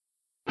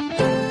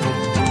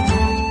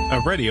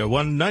Radio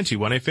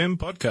 191 FM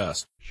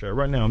podcast. Sure.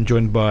 Right now I'm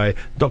joined by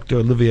Dr.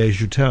 Olivier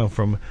Joutel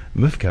from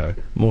MIFCO.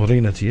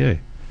 Morena to you.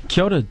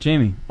 Kia ora,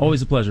 Jamie.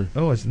 Always a pleasure.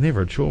 Oh, it's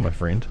never a chore, my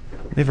friend.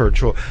 Never a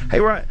chore.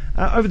 Hey, right,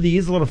 over the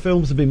years a lot of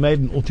films have been made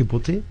in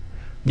Otepoti.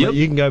 Yep.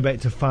 You can go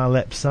back to Far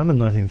Lap Sun in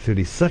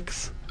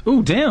 1936.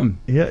 Ooh, damn.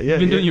 Yeah. You've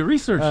been doing your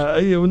research.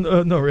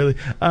 Not really.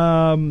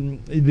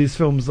 There's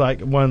films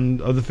like one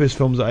of the first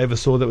films I ever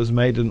saw that was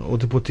made in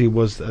Otepoti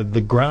was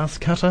The Grass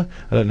Cutter.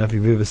 I don't know if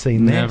you've ever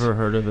seen that. Never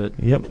heard of it.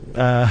 Yep.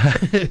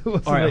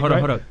 All right, hold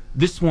up.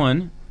 This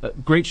one,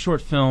 great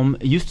short film,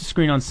 used to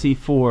screen on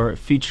C4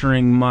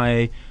 featuring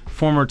my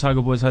former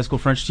Otago Boys High School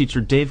French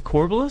teacher, Dave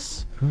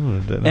Corbelis.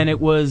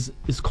 And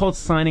it's called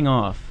Signing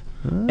Off.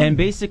 And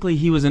basically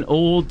he was an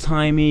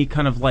old-timey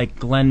kind of like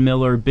Glenn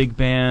Miller big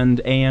band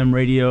AM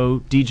radio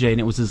DJ,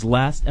 and it was his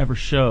last ever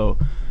show,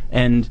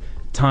 and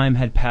time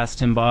had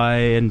passed him by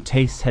and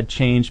tastes had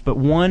changed, but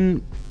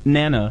one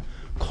Nana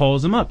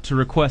calls him up to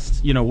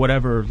request,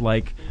 whatever,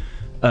 like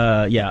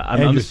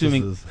I'm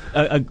assuming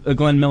a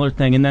Glenn Miller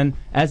thing, and then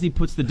as he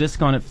puts the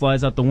disc on, it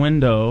flies out the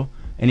window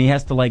and he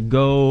has to like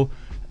go.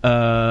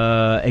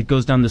 It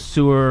goes down the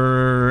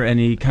sewer, and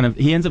he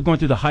ends up going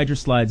through the hydro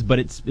slides, but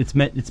it's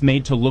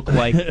made to look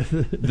like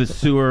the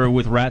sewer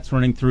with rats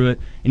running through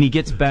it. And he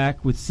gets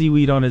back with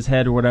seaweed on his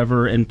head or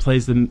whatever, and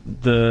plays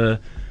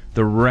the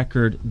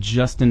record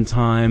just in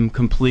time,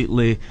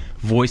 completely,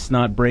 voice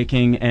not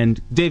breaking. And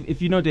Dave,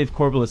 if you know Dave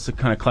Corbelis, a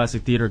kind of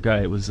classic theater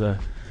guy, it was.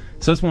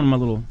 So that's one of my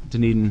little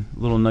Dunedin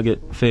little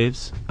nugget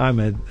faves. I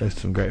made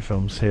some great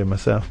films here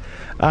myself.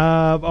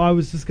 I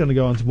was just going to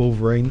go on to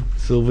Wolverine,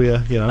 Sylvia.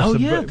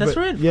 That's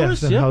right. Of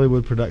course, some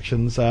Hollywood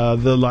productions.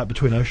 The Light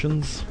Between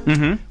Oceans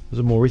was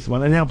a more recent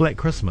one, and now Black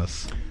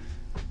Christmas.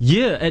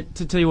 Yeah,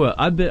 to tell you what,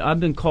 I've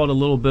been called a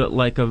little bit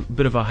like a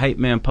bit of a hype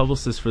man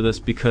publicist for this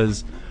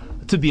because,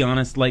 to be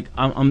honest, like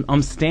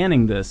I'm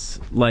standing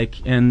this,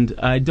 and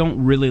I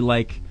don't really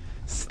like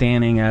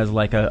standing as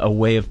like a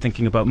way of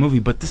thinking about movie,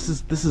 but this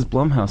is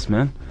Blumhouse,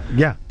 man.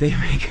 Yeah, they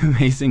make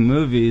amazing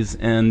movies,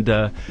 and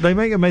they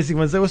make amazing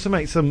ones. They also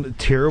make some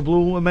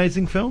terrible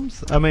amazing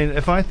films. I mean,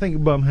 if I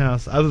think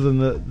Blumhouse, other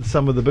than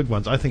some of the big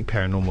ones, I think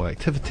Paranormal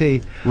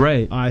Activity.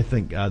 Right. I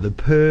think The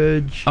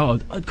Purge. Oh,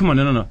 come on,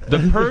 no. The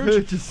Purge. The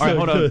Purge is so all right,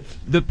 hold good. on.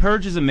 The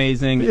Purge is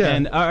amazing. Yeah.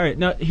 And all right,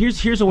 now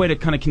here's a way to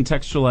kind of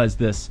contextualize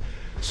this.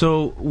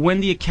 So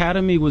when the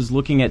Academy was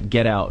looking at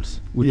Get Out,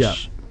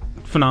 which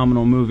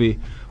phenomenal movie.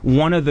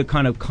 One of the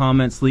kind of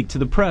comments leaked to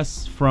the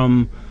press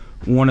from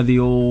one of the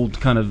old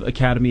kind of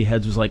Academy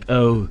heads was like,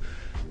 "Oh,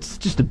 it's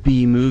just a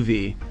B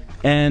movie."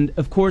 And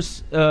of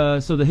course, so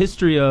the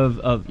history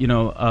of you'd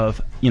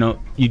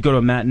go to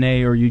a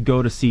matinee or you'd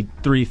go to see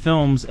 3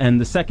 films,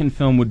 and the second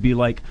film would be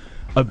like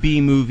a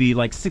B movie,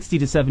 like 60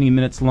 to 70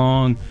 minutes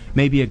long,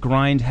 maybe a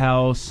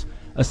grindhouse,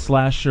 a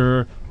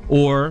slasher,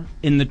 or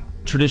in the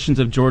traditions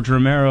of George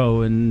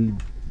Romero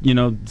and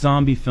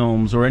zombie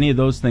films or any of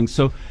those things.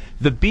 So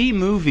the B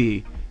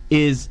movie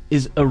is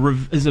a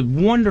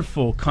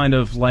wonderful kind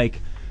of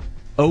like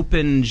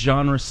open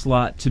genre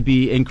slot to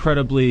be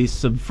incredibly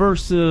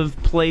subversive,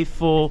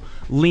 playful,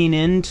 lean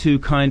into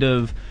kind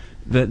of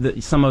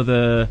some of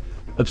the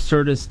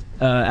absurdist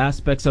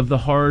aspects of the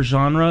horror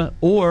genre,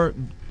 or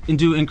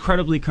do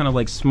incredibly kind of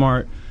like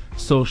smart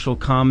social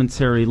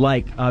commentary,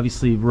 like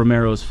obviously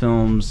Romero's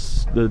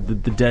films, the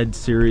Dead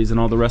series, and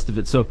all the rest of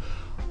it. So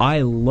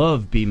I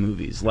love B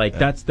movies. Like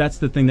that's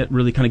the thing that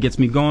really kind of gets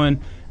me going.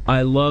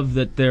 I love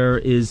that there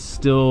is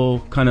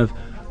still kind of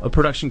a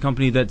production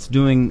company that's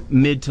doing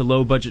mid to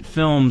low budget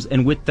films,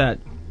 and with that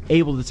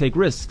able to take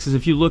risks. Because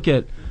if you look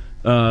at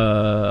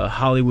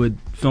Hollywood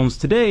films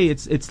today,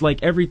 it's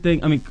like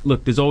everything. I mean,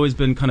 look, there's always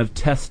been kind of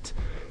test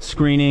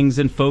screenings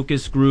and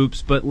focus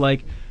groups, but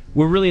like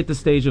we're really at the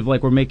stage of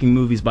like we're making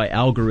movies by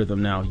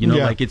algorithm now.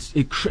 Like it's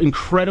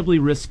incredibly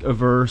risk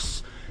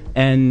averse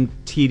and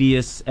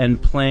tedious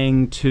and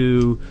playing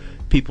to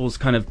people's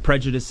kind of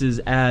prejudices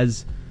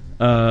as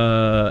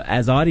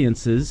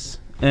audiences,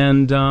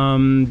 and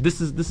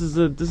this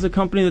is a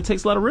company that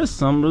takes a lot of risks.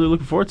 So I'm really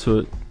looking forward to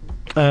it.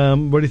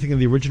 What do you think of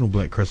the original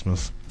Black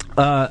Christmas?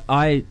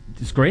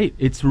 It's great.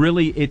 It's so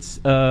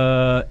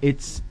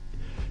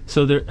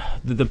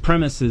the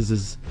premise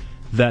is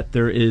that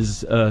there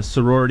is a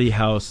sorority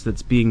house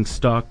that's being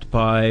stalked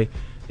by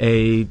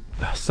a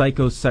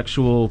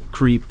psychosexual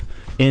creep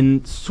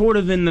in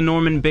the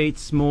Norman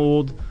Bates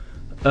mold,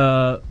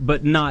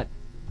 but not.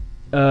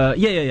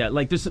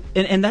 Like there's,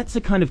 and that's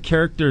the kind of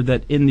character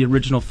that in the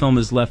original film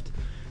is left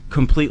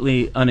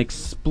completely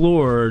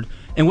unexplored.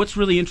 And what's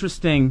really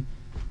interesting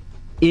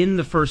in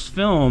the first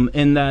film,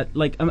 in that,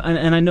 like, and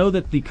I know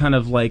that the kind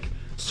of like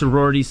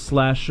sorority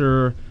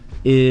slasher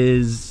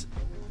is,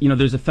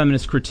 there's a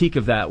feminist critique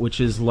of that,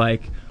 which is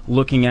like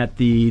looking at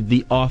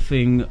the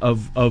offing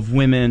of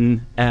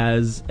women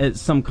as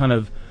some kind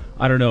of,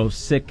 I don't know,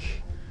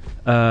 sick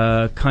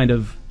kind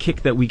of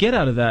kick that we get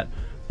out of that,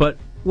 but.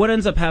 What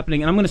ends up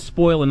happening, and I'm going to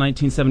spoil a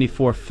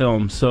 1974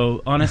 film,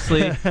 so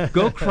honestly,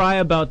 go cry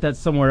about that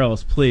somewhere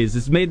else,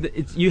 please.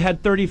 You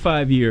had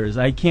 35 years.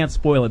 I can't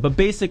spoil it. But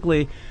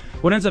basically,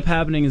 what ends up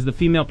happening is the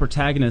female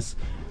protagonist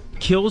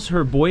kills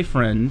her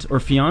boyfriend or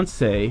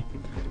fiance,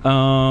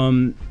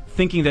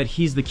 thinking that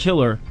he's the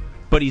killer,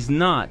 but he's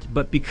not.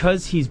 But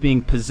because he's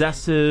being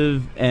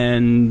possessive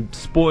and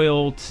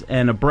spoilt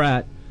and a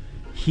brat,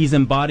 he's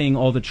embodying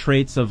all the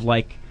traits of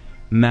like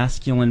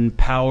masculine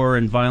power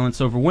and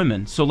violence over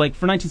women. So like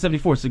for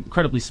 1974, it's an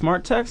incredibly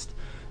smart text,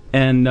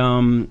 and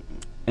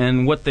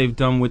what they've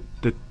done with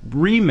the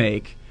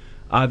remake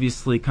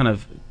obviously kind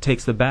of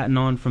takes the baton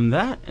on from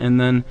that, and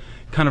then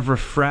kind of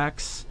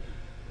refracts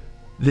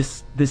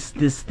this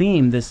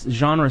theme, this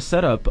genre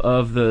setup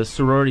of the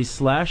sorority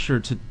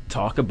slasher to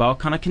talk about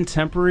kind of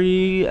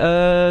contemporary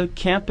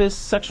campus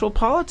sexual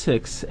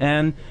politics,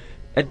 and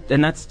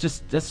that's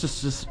just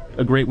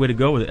a great way to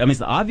go with it. I mean, it's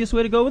the obvious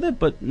way to go with it,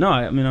 but no,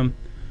 I mean, I'm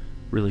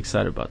really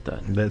excited about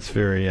that. That's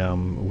very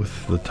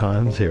with the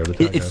times here.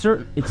 It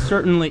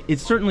certainly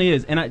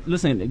is. And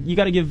listen, you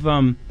got to give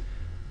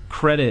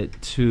credit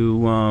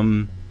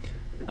to.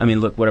 I mean,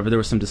 look, whatever. There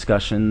were some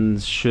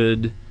discussions.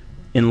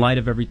 In light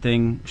of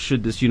everything,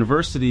 should this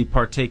university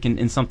partake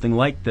in something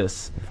like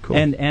this? Of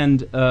course.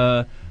 And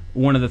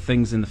one of the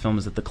things in the film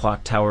is that the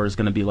clock tower is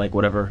going to be like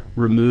whatever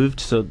removed.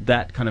 So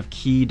that kind of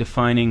key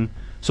defining.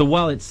 So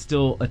while it's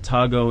still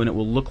Otago and it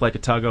will look like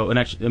Otago, and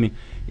actually, I mean,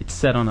 it's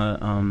set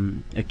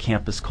on a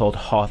campus called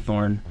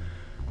Hawthorne,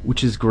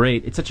 which is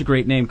great. It's such a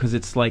great name because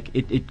it's like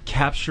it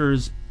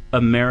captures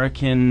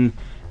American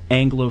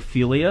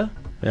Anglophilia.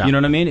 Yeah. You know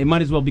what I mean? It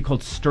might as well be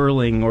called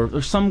Sterling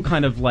or some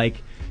kind of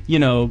like, you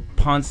know,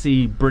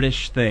 Ponzi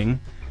British thing,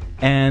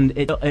 and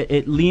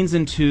it leans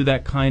into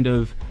that kind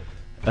of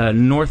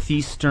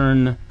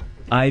northeastern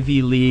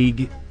Ivy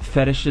League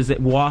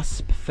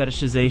WASP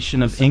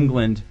fetishization of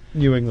England.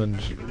 New England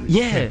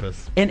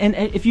campus. And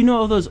if you know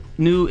all those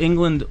New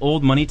England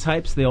old money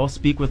types, they all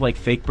speak with like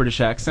fake British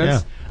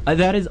accents. Yeah.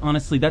 That is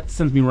honestly, that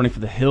sends me running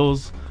for the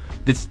hills.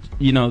 That's,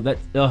 you know, that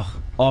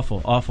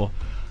awful.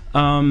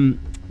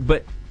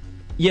 But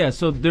yeah,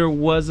 so there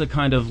was a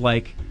kind of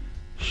like,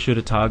 should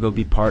Otago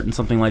be part in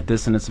something like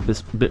this, and it's a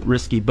bit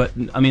risky. But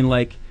I mean,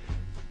 like,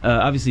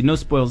 obviously no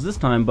spoils this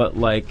time, but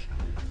like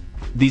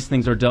these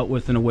things are dealt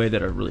with in a way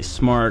that are really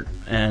smart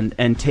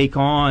and take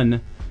on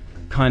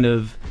kind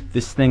of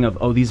this thing of,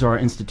 oh, these are our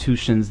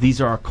institutions, these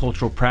are our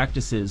cultural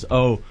practices.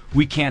 Oh,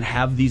 we can't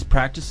have these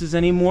practices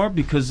anymore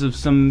because of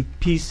some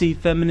PC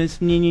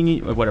feminist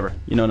or whatever.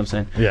 You know what I'm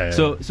saying? Yeah.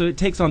 So it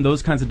takes on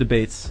those kinds of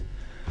debates.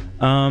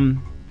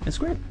 It's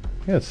great.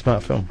 Yeah, it's a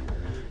smart film.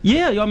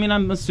 Yeah, I mean,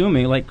 I'm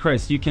assuming, like,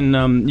 Chris, you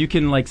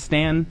can like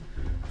stand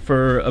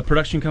for a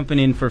production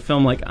company and for a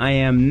film like I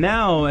Am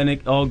Now, and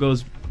it all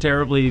goes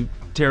terribly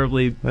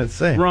Let's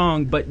see.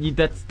 wrong. But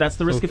that's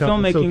the risk of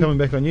filmmaking. Still coming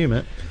back on you,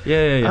 Matt.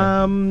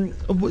 Yeah.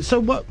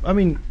 So what? I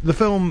mean, the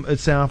film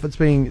itself,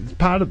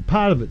 part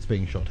of it's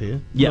being shot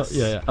here. Yes.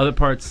 Yeah. Other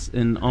parts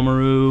in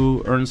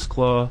Oamaru,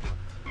 Ernstclaw.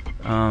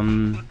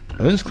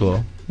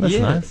 Ernstclaw. That's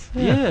nice.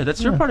 Yeah,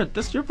 that's your part of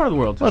the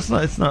world. Well,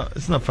 it's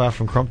not far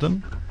from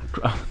Crompton.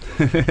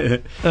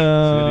 City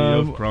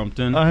of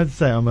Crompton. I had to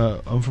say I'm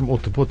from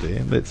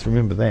Ōtepoti. Let's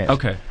remember that.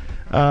 Okay.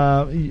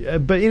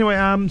 But anyway,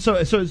 so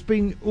it's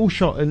been all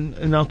shot in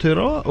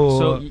Aotearoa, or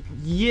so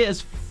yeah,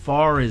 as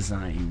far as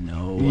I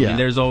know. Yeah. I mean,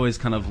 there's always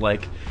kind of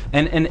like,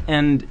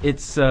 and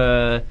it's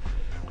so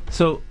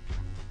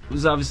it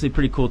was obviously a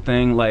pretty cool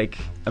thing. Like,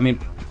 I mean,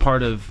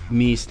 part of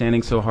me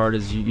standing so hard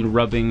is you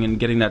rubbing and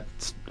getting that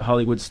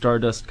Hollywood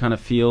stardust kind of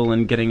feel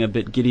and getting a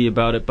bit giddy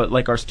about it. But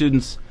like our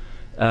students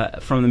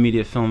from the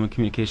Media, Film, and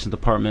Communications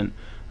department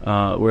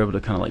were able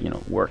to kind of like, you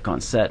know, work on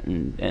set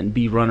and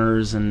be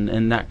runners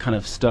and that kind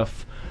of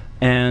stuff.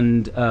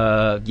 And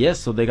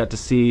so they got to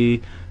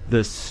see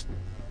this.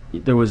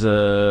 There was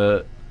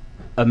a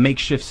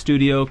makeshift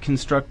studio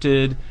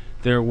constructed.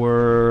 There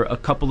were a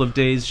couple of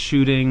days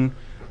shooting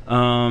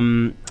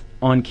on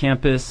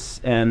campus,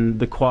 and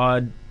the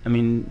quad. I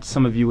mean,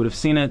 some of you would have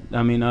seen it.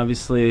 I mean,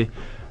 obviously,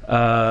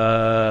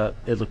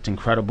 it looked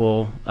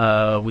incredible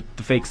with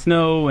the fake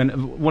snow.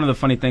 And one of the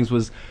funny things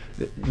was,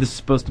 this is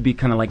supposed to be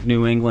kind of like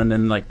New England,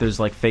 and like there's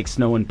like fake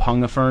snow and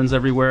ponga ferns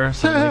everywhere.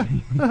 So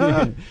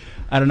like,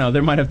 I don't know.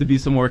 There might have to be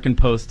some work in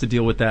post to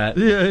deal with that.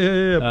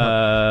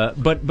 Yeah.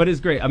 But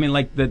it's great. I mean,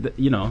 like the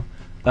you know,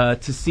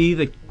 to see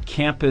the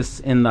campus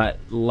in that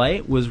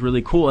light was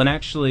really cool. And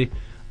actually,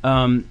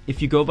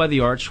 if you go by the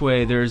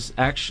archway, there's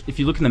actually, if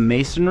you look in the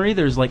masonry,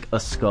 there's like a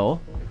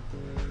skull.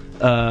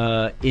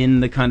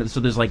 In the kind of, so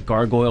there's like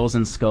gargoyles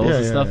and skulls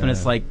and stuff, and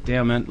it's like,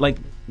 damn man, like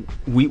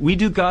we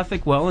do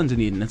Gothic well in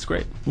Dunedin. It's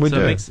great.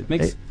 It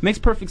makes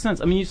perfect sense.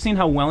 I mean, you've seen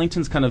how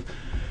Wellington's kind of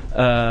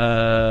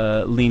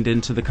leaned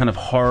into the kind of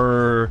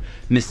horror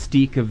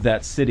mystique of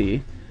that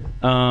city.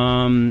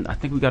 I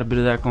think we got a bit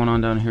of that going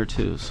on down here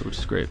too, so which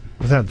is great.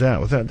 Without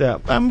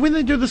doubt. When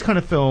they do this kind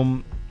of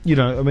film, you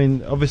know, I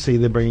mean, obviously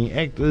they're bringing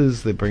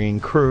actors, they're bringing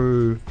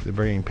crew, they're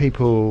bringing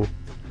people.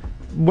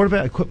 What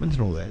about equipment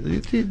and all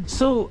that?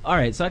 So, all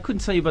right, so I couldn't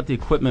tell you about the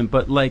equipment,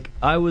 but like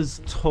I was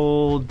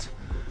told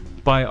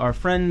by our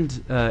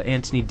friend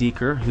Anthony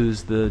Deeker,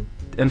 who's the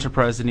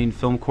Enterprise Dunedin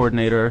film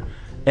coordinator,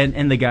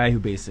 and the guy who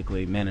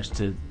basically managed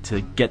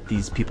to get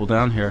these people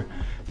down here,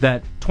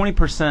 that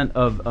 20%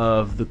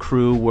 of the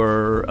crew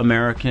were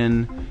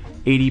American,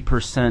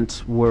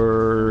 80%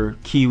 were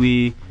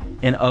Kiwi,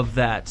 and of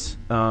that,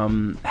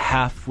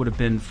 half would have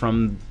been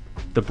from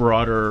the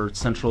broader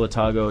central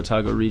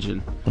Otago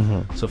region.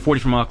 Mm-hmm. So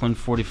 40 from Auckland,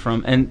 40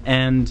 from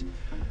and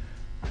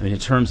I mean, in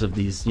terms of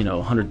these,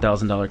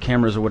 $100,000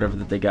 cameras or whatever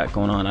that they got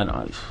going on,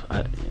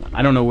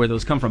 I don't know where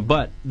those come from.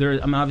 But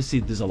obviously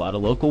there's a lot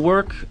of local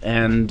work,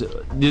 and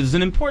there's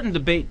an important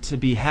debate to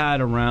be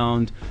had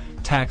around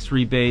tax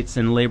rebates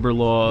and labor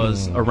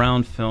laws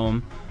around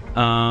film.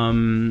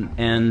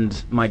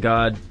 And my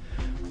God,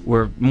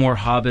 we're more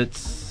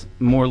Hobbits,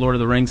 more Lord of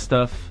the Rings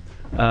stuff.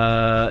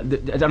 I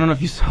don't know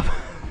if you saw.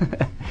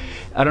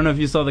 I don't know if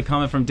you saw the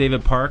comment from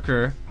David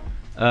Parker.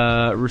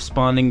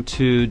 Responding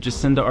to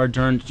Jacinda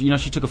Ardern.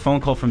 She took a phone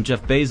call from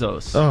Jeff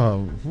Bezos.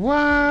 Oh,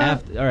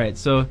 what? All right.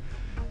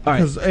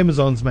 Because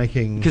Amazon's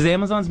making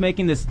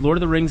this Lord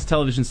of the Rings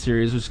television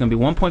series, which is going to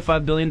be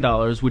 $1.5 billion,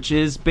 which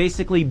is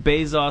basically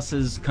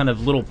Bezos's kind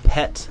of little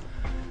pet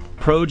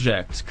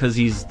project, because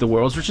he's the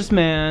world's richest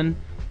man,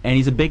 and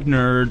he's a big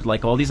nerd,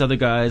 like all these other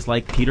guys,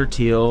 like Peter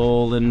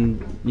Thiel and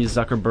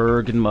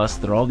Zuckerberg and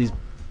Musk. They're all these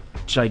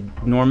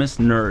ginormous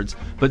nerds.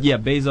 But yeah,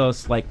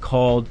 Bezos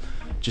called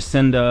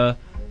Jacinda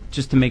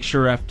just to make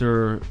sure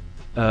after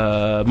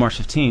March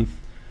 15th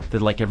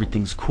that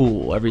everything's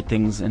cool,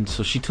 and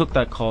so she took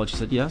that call and she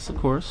said yes, of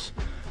course.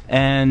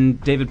 And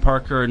David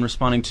Parker, in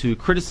responding to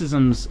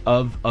criticisms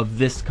of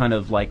this kind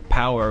of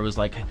power, was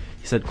he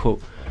said,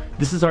 quote,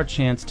 "This is our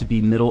chance to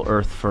be Middle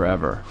Earth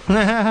forever."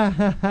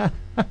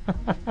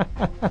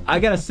 I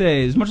gotta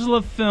say, as much as I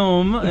love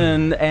film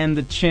and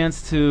the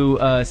chance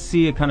to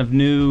see a kind of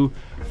new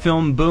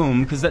film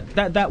boom, because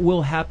that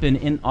will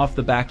happen off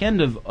the back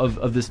end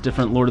of this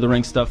different Lord of the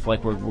Rings stuff. We're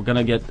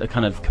gonna get a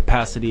kind of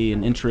capacity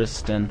and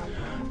interest, and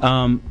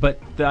but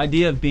the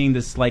idea of being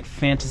this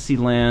fantasy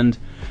land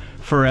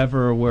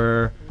forever,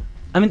 where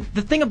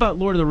the thing about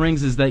Lord of the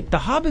Rings is that the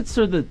hobbits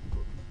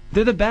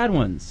they're the bad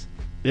ones.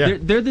 Yeah.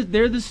 They're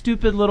the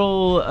stupid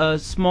little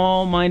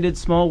small-minded,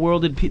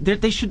 small-worlded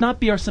they should not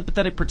be our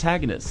sympathetic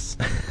protagonists.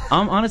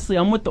 Honestly,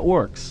 I'm with the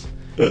orcs.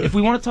 If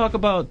we want to talk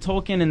about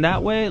Tolkien in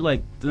that way,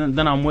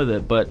 then I'm with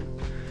it. But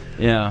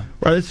yeah,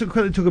 right. Let's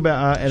quickly talk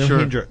about Adam Sure.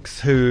 Hendricks,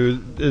 who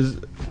is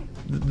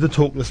the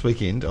talk this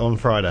weekend on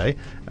Friday.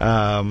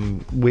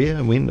 Where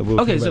and when?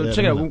 We'll okay, talk so about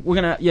check that it in a out.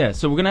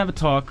 We're gonna have a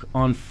talk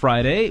on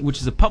Friday,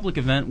 which is a public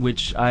event.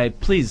 Which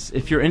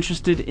if you're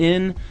interested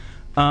in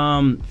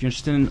all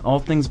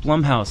things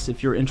Blumhouse,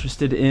 if you're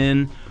interested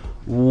in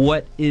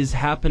what is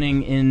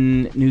happening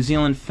in New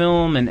Zealand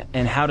film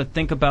and how to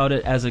think about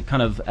it as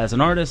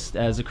an artist,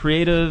 as a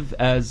creative,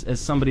 as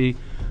somebody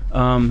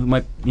who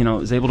might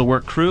is able to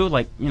work crew,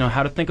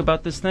 how to think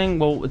about this thing.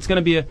 Well, it's going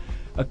to be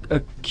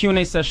a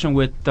Q&A session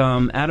with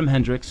Adam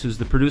Hendricks, who's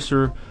the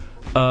producer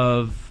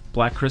of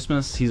Black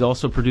Christmas. He's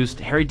also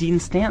produced Harry Dean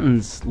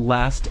Stanton's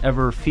last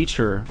ever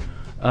feature,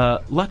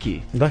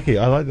 Lucky. I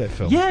like that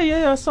film.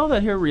 Yeah, I saw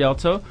that here at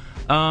Rialto.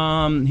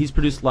 He's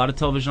produced a lot of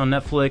television on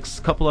Netflix,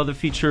 a couple other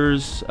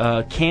features.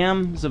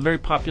 Cam is a very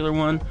popular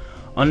one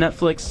on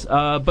Netflix.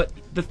 But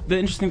the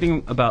interesting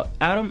thing about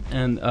Adam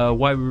and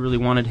why we really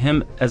wanted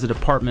him as a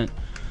department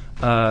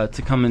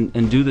to come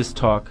and do this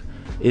talk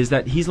is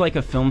that he's like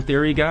a film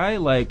theory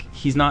guy.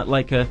 He's not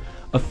like a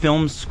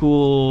film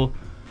school.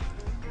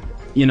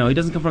 He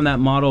doesn't come from that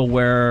model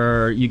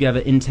where you have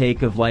an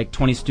intake of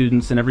 20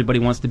 students and everybody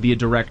wants to be a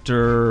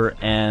director,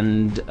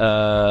 and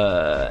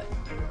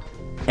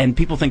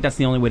people think that's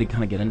the only way to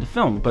kind of get into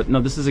film. But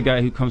no, this is a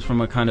guy who comes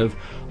from a kind of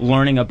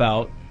learning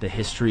about the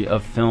history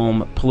of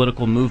film,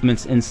 political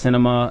movements in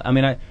cinema.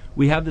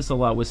 We have this a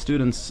lot with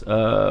students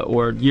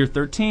or year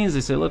 13s.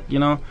 They say, look, we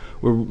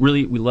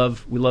love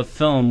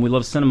film, we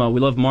love cinema,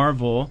 we love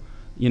Marvel.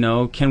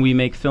 Can we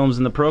make films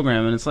in the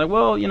program? And it's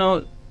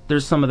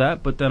there's some of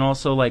that, but then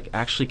also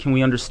actually, can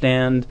we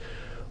understand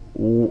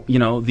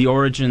the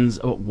origins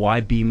of why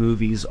B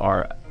movies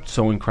are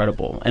so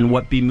incredible and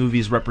what B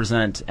movies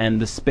represent,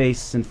 and the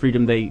space and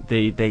freedom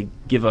they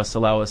give us,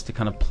 allow us to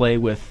kind of play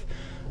with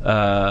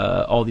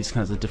all these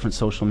kinds of different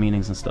social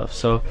meanings and stuff.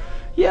 So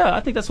yeah, I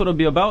think that's what it'll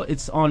be about.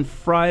 It's on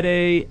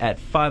Friday at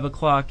 5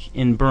 o'clock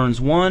in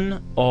Burns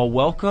 1. All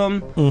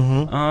welcome.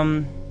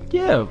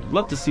 Yeah,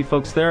 love to see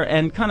folks there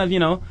and kind of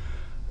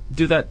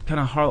do that kind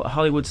of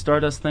Hollywood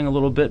Stardust thing a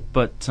little bit,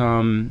 but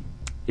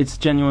it's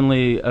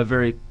genuinely a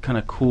very kind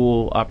of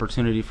cool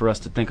opportunity for us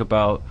to think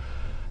about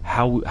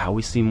how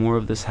we see more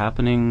of this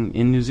happening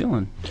in New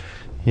Zealand.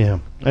 Yeah,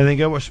 and then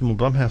go watch some more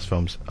Blumhouse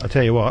films. I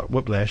tell you what,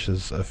 Whiplash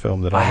is a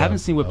film that I haven't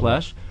seen.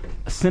 Whiplash,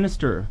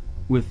 Sinister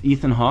with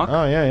Ethan Hawke.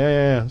 Oh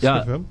yeah. It's a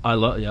good film. I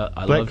love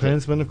Black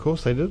Klansman, of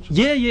course they did.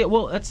 Yeah.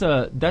 Well, that's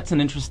an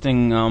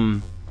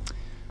interesting.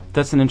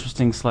 That's an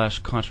interesting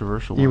 /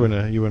 controversial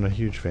one. You weren't a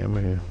huge fan,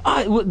 were you?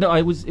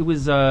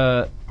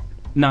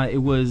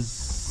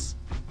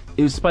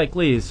 It was Spike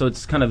Lee, so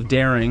it's kind of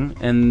daring,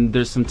 and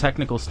there's some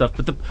technical stuff.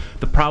 But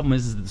the problem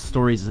is that the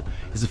story is a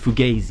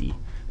fugazi.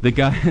 The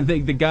guy,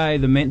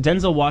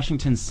 Denzel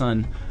Washington's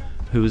son,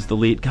 who's the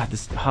lead. God,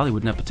 this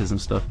Hollywood nepotism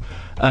stuff.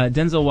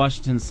 Denzel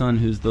Washington's son,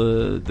 who's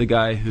the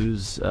guy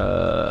who's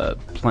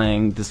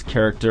playing this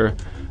character.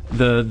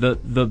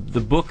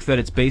 The book that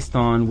it's based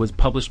on was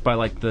published by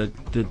like the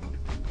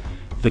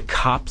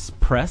Cops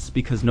Press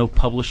because no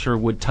publisher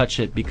would touch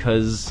it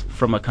because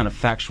from a kind of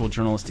factual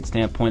journalistic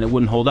standpoint it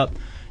wouldn't hold up.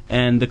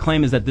 And the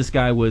claim is that this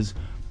guy was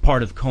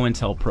part of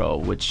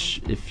COINTELPRO,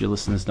 which, if your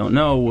listeners don't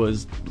know,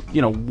 was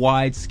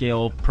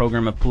wide-scale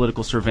program of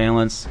political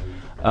surveillance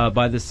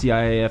by the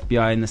CIA,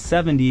 FBI in the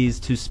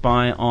 70s to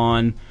spy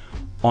on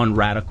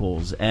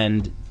radicals.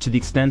 And to the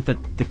extent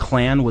that the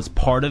Klan was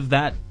part of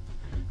that,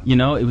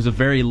 it was a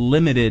very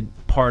limited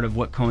part of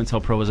what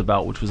COINTELPRO was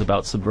about, which was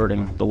about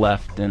subverting the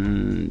left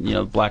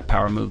and, black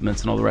power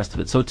movements and all the rest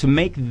of it. So to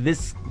make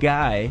this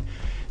guy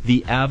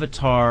the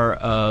avatar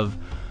of,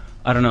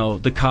 I don't know,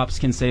 the cops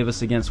can save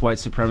us against white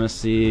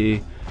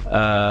supremacy,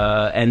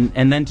 and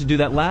then to do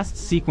that last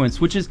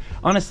sequence, which is,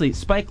 honestly,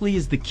 Spike Lee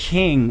is the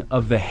king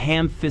of the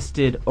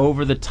ham-fisted,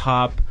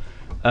 over-the-top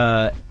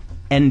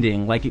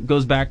ending. Like, it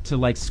goes back to,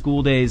 like,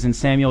 School Days and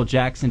Samuel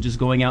Jackson just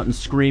going out and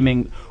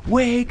screaming,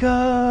 "Wake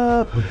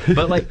up!"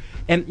 But, like,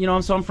 and,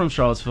 so I'm from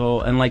Charlottesville,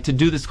 and, like, to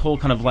do this whole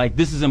kind of, like,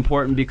 this is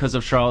important because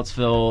of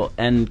Charlottesville,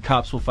 and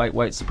cops will fight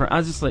white supremacy. I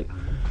was just like,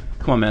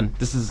 come on, man,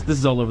 this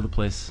is all over the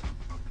place.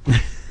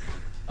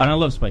 And I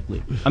love Spike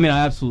Lee. I mean, I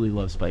absolutely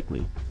love Spike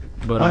Lee.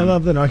 But I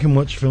love that I can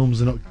watch films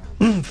and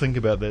not think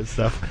about that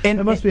stuff. And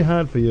it must be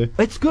hard for you.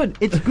 It's good.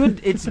 It's good.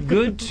 It's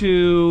good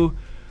to,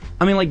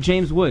 I mean, like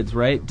James Woods,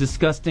 right?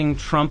 Disgusting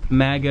Trump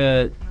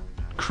MAGA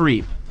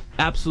creep.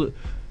 Absolute.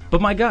 But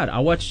my God, I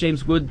watch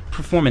James Woods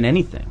perform in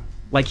anything.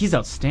 Like, he's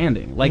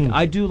outstanding. Like,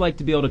 I do like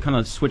to be able to kind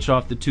of switch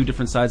off the two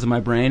different sides of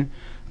my brain.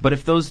 But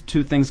if those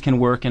two things can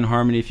work in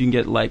harmony, if you can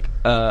get, like,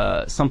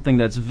 something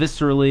that's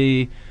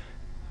viscerally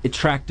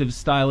attractive,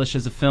 stylish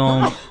as a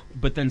film,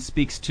 but then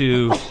speaks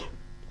to,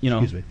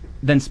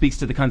 then speaks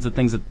to the kinds of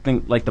things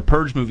that like the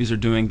Purge movies are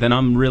doing, then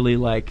I'm really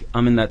like,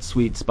 I'm in that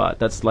sweet spot.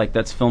 That's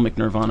filmic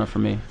nirvana for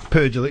me.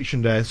 Purge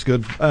Election Day, it's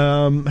good.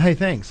 Hey,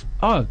 thanks.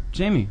 Oh,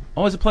 Jamie,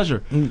 always a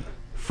pleasure.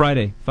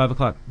 Friday, 5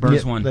 o'clock,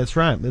 Burns 1. That's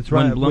right.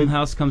 When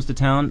Blumhouse comes to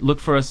town, look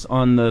for us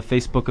on the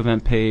Facebook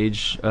event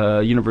page,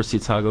 University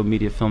of Otago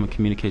Media, Film and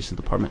Communications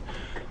Department.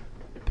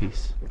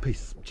 Peace.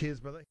 Cheers,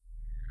 brother.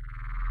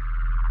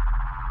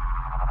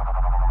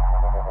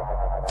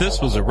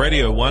 This was a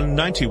Radio 1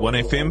 91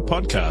 FM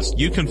podcast.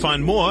 You can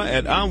find more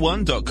at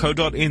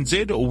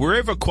r1.co.nz or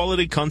wherever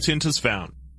quality content is found.